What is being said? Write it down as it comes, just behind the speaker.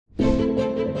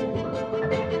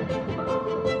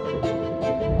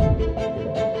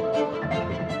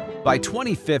By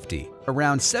 2050,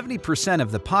 around 70%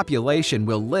 of the population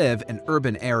will live in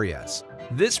urban areas.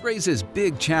 This raises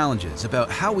big challenges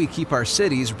about how we keep our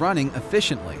cities running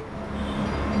efficiently.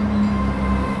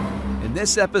 In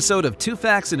this episode of Two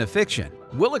Facts and a Fiction,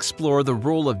 we'll explore the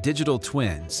role of digital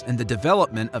twins in the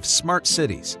development of smart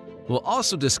cities. We'll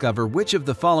also discover which of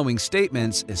the following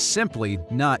statements is simply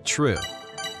not true.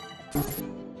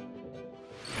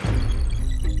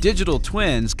 Digital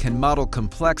twins can model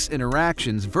complex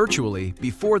interactions virtually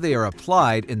before they are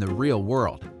applied in the real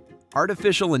world.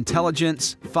 Artificial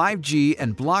intelligence, 5G,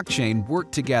 and blockchain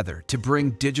work together to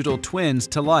bring digital twins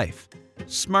to life.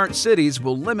 Smart cities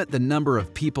will limit the number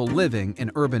of people living in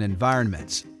urban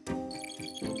environments.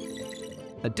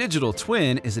 A digital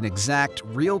twin is an exact,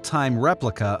 real-time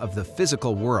replica of the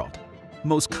physical world.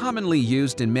 Most commonly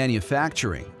used in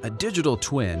manufacturing, a digital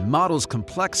twin models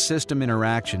complex system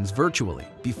interactions virtually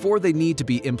before they need to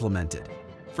be implemented.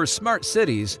 For smart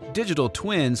cities, digital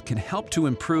twins can help to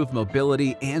improve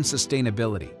mobility and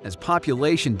sustainability as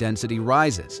population density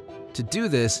rises. To do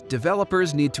this,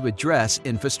 developers need to address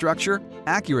infrastructure,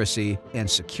 accuracy, and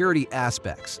security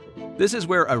aspects. This is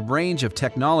where a range of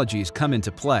technologies come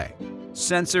into play.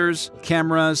 Sensors,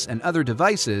 cameras, and other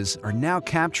devices are now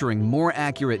capturing more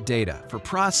accurate data for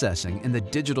processing in the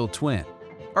digital twin.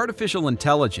 Artificial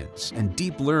intelligence and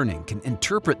deep learning can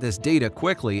interpret this data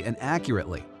quickly and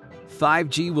accurately.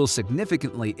 5G will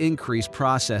significantly increase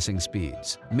processing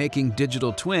speeds, making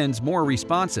digital twins more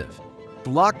responsive.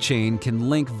 Blockchain can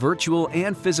link virtual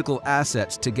and physical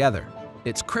assets together.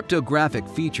 Its cryptographic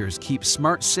features keep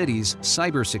smart cities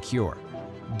cyber-secure.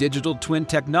 Digital twin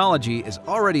technology is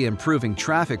already improving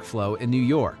traffic flow in New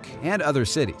York and other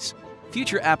cities.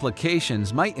 Future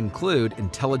applications might include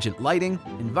intelligent lighting,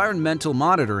 environmental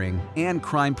monitoring, and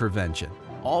crime prevention,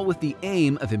 all with the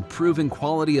aim of improving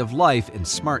quality of life in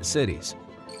smart cities.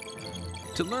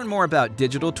 To learn more about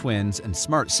digital twins and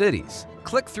smart cities,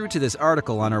 click through to this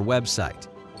article on our website.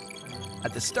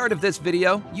 At the start of this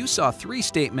video, you saw 3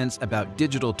 statements about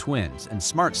digital twins and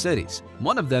smart cities.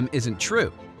 One of them isn't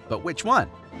true, but which one?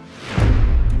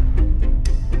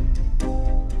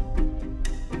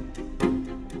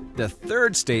 The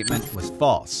third statement was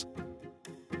false.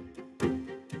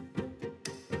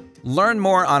 Learn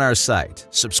more on our site,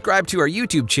 subscribe to our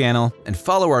YouTube channel, and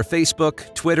follow our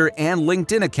Facebook, Twitter, and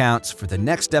LinkedIn accounts for the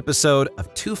next episode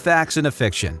of Two Facts and a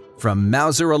Fiction from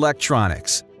Mouser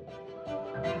Electronics.